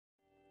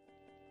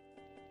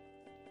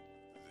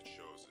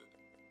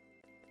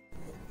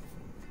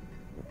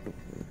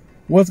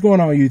What's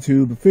going on,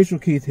 YouTube? Official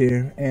Keith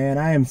here, and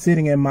I am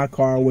sitting in my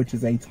car, which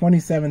is a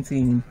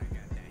 2017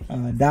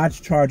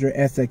 Dodge Charger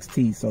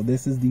SXT. So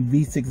this is the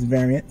V6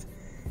 variant,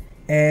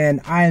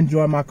 and I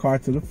enjoy my car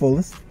to the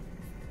fullest,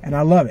 and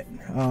I love it.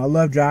 I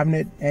love driving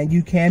it, and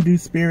you can do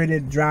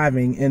spirited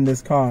driving in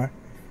this car.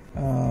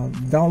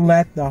 Don't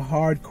let the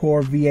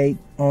hardcore V8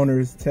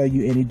 owners tell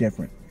you any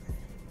different.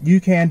 You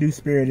can do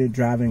spirited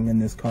driving in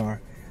this car.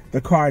 The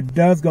car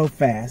does go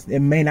fast. It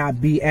may not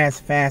be as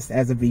fast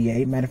as a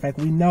V8. Matter of fact,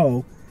 we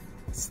know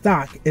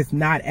stock is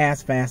not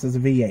as fast as a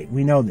V8.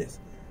 We know this.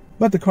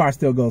 But the car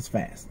still goes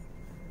fast.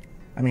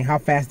 I mean, how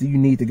fast do you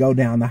need to go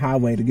down the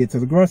highway to get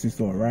to the grocery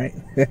store, right?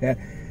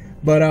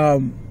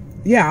 But,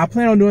 yeah, I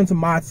plan on doing some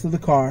mods to the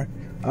car.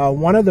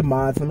 One of the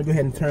mods, let me go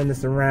ahead and turn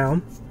this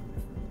around.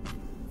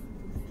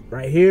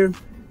 Right here.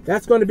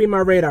 That's going to be my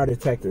radar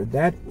detector.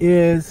 That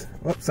is,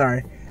 oh,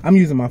 sorry. I'm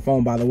using my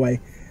phone, by the way.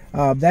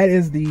 That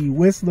is the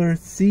Whistler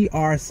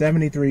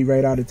CR73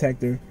 radar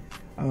detector.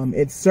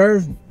 It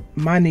serves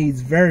my needs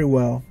very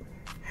well.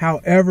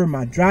 However,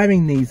 my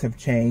driving needs have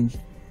changed,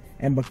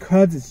 and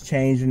because it's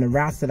changed in the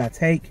routes that I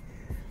take,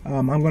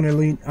 I'm going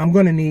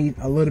to need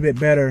a little bit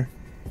better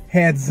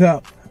heads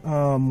up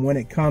when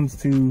it comes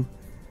to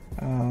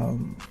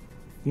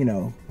you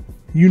know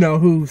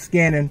who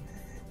scanning,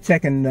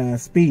 checking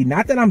speed.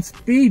 Not that I'm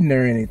speeding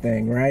or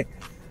anything, right?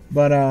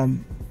 But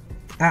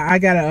I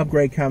got an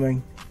upgrade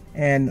coming.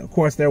 And of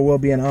course there will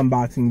be an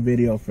unboxing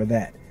video for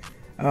that.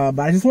 But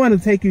I just wanted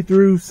to take you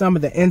through some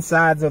of the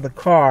insides of the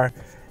car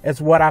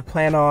as what I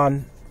plan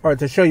on, or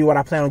to show you what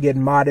I plan on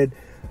getting modded.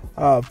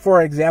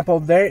 For example,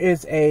 there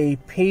is a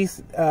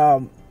piece,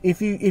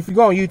 if you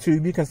go on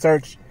YouTube, you can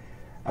search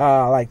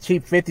like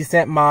cheap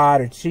 50-cent mod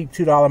or cheap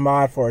 $2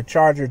 mod for a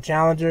Charger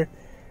Challenger.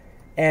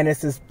 And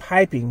it's this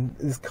piping,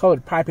 this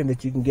colored piping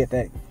that you can get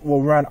that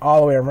will run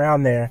all the way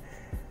around there.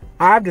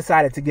 I've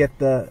decided to get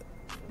the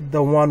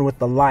one with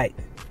the light.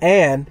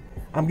 And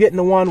I'm getting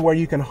the one where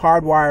you can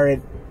hardwire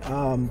it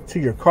to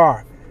your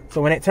car.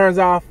 So when it turns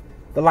off,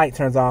 the light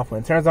turns off.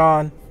 When it turns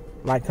on,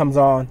 light comes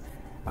on.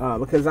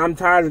 Because I'm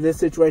tired of this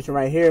situation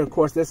right here. Of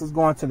course, this is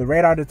going to the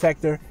radar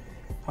detector.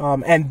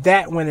 And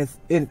that when it's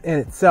in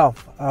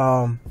itself,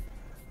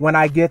 when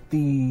I get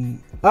the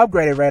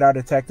upgraded radar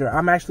detector,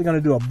 I'm actually going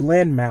to do a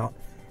blend mount.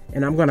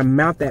 And I'm going to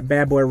mount that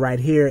bad boy right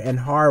here and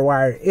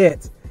hardwire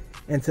it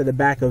into the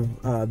back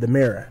of the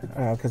mirror.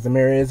 Because the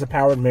mirror is a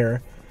powered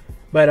mirror.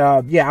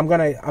 But yeah, I'm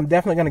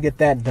definitely gonna get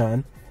that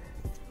done.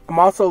 I'm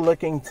also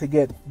looking to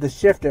get the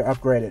shifter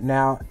upgraded.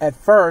 Now, at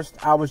first,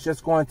 I was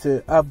just going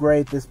to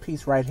upgrade this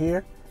piece right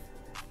here,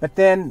 but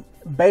then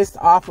based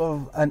off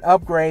of an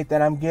upgrade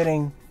that I'm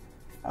getting,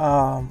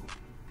 a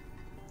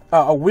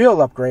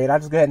wheel upgrade, I'll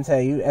just go ahead and tell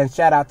you. And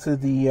shout out to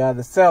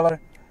the seller.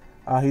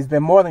 He's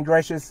been more than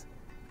gracious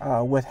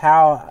with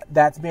how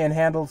that's being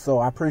handled, so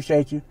I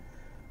appreciate you.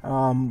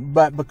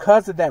 But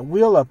because of that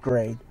wheel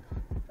upgrade,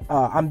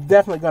 I'm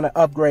definitely going to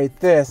upgrade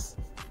this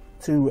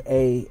to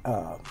a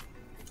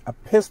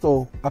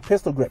pistol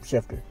grip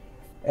shifter,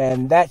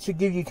 and that should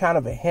give you kind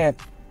of a hint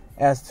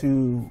as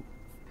to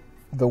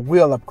the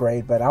wheel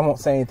upgrade. But I won't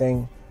say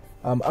anything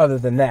other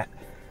than that.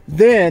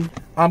 Then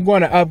I'm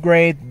going to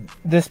upgrade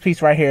this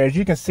piece right here. As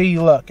you can see,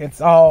 look, it's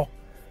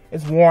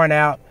worn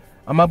out.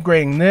 I'm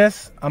upgrading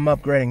this. I'm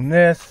upgrading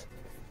this,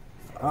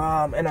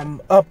 and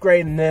I'm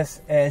upgrading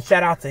this. And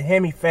shout out to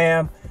Hemi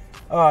Fam.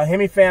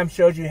 Hemi Fam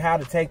showed you how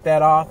to take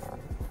that off,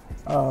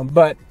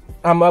 but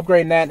I'm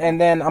upgrading that, and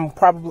then I'm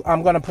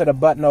gonna put a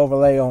button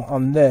overlay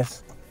on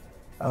this,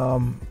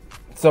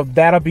 so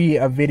that'll be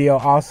a video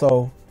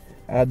also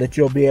that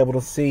you'll be able to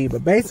see.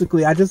 But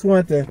basically, I just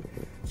wanted to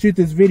shoot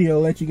this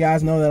video, let you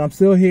guys know that I'm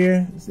still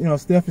here.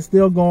 Stuff is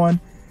still going.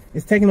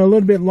 It's taking a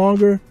little bit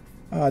longer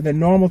than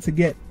normal to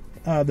get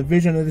the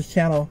vision of this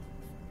channel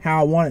how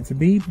I want it to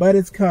be, but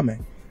it's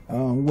coming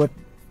with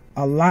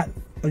a lot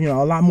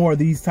more of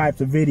these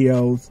types of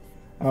videos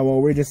where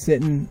we're just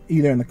sitting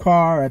either in the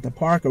car, at the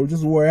park, or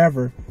just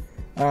wherever,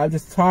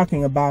 just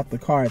talking about the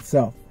car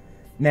itself.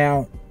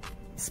 Now,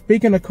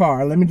 speaking of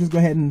car, let me just go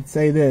ahead and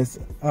say this.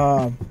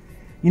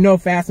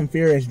 Fast and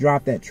Furious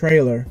dropped that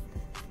trailer.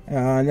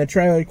 And the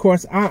trailer, of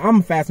course, I'm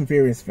a Fast and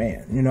Furious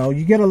fan.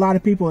 You get a lot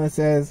of people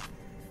that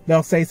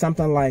they'll say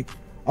something like,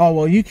 oh,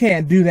 well, you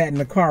can't do that in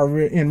the car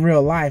in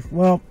real life.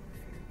 Well,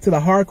 to the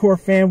hardcore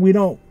fan, we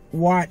don't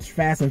watch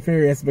Fast and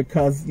Furious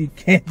because you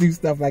can't do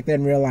stuff like that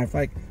in real life.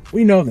 Like,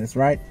 we know this,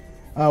 right?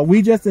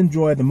 We just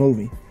enjoy the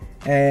movie.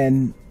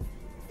 And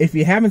if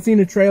you haven't seen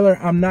the trailer,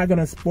 I'm not going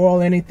to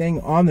spoil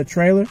anything on the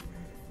trailer.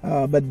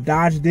 But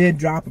Dodge did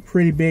drop a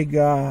pretty big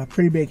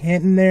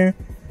hint in there.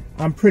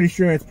 I'm pretty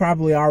sure it's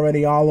probably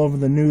already all over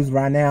the news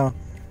right now.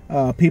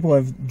 People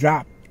have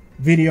dropped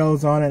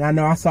videos on it. I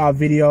know I saw a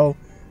video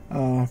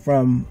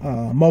from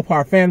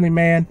Mopar Family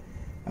Man,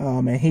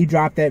 and he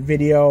dropped that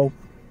video.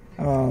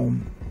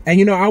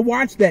 And I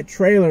watched that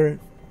trailer.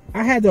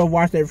 I had to have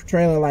watched that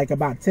trailer like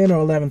about 10 or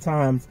 11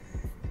 times.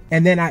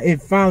 And then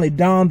it finally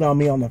dawned on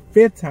me on the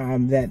 5th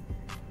time that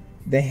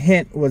the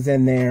hint was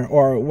in there,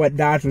 or what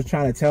Dodge was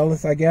trying to tell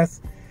us, I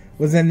guess,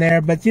 was in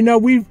there. But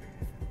we've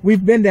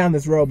we've been down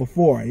this road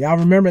before. Y'all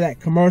remember that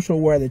commercial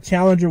where the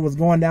Challenger was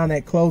going down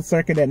that closed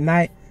circuit at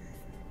night,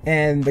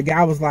 and the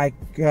guy was like,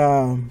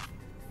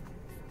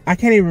 I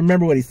can't even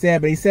remember what he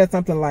said, but he said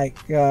something like,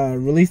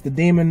 release the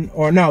demon,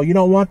 or no, you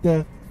don't want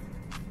the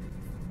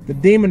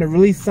demon to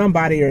release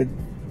somebody, or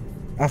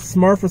a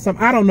Smurf or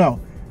something. I don't know.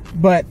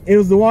 But it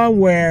was the one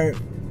where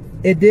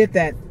it did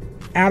that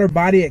outer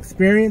body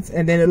experience,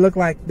 and then it looked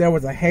like there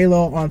was a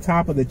halo on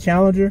top of the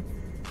Challenger.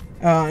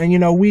 And you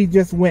know, we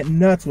just went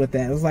nuts with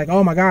that. It was like,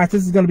 oh my gosh,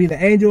 this is going to be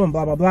the Angel and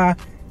blah, blah, blah.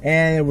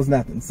 And it was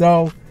nothing.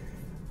 So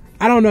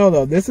I don't know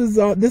though. This is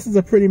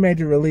a pretty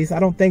major release. I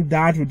don't think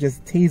Dodge would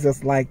just tease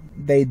us like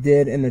they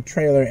did in the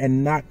trailer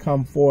and not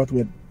come forth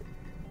with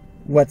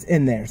what's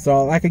in there.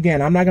 So like,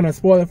 again, I'm not going to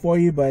spoil it for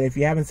you, but if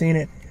you haven't seen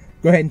it,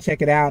 go ahead and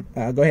check it out.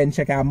 Go ahead and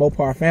check out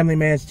Mopar Family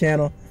Man's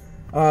channel.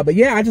 But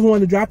yeah, I just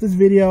wanted to drop this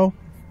video.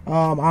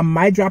 I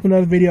might drop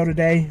another video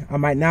today. I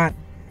might not.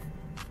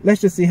 Let's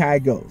just see how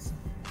it goes.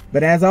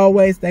 But as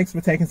always, thanks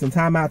for taking some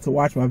time out to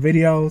watch my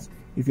videos.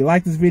 If you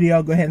like this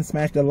video, go ahead and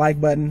smash the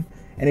like button.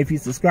 And if you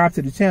subscribe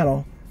to the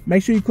channel,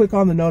 make sure you click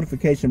on the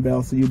notification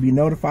bell so you'll be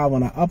notified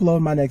when I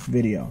upload my next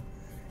video.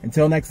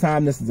 Until next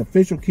time, this is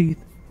Official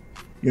Keith.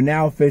 You're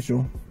now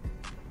official.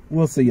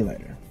 We'll see you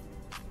later.